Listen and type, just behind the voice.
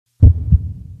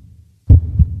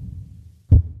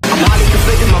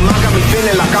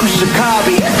feeling like I'm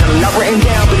Chicago. Got a lot written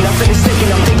down, but nothing is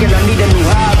sticking. I'm thinking I need a new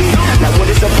hobby. Like what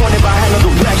is the point if I had no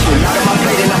direction? Out of my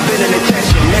plate and I'm feeling the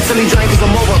tension. Mentally drained cause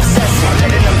I'm over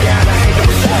obsessing.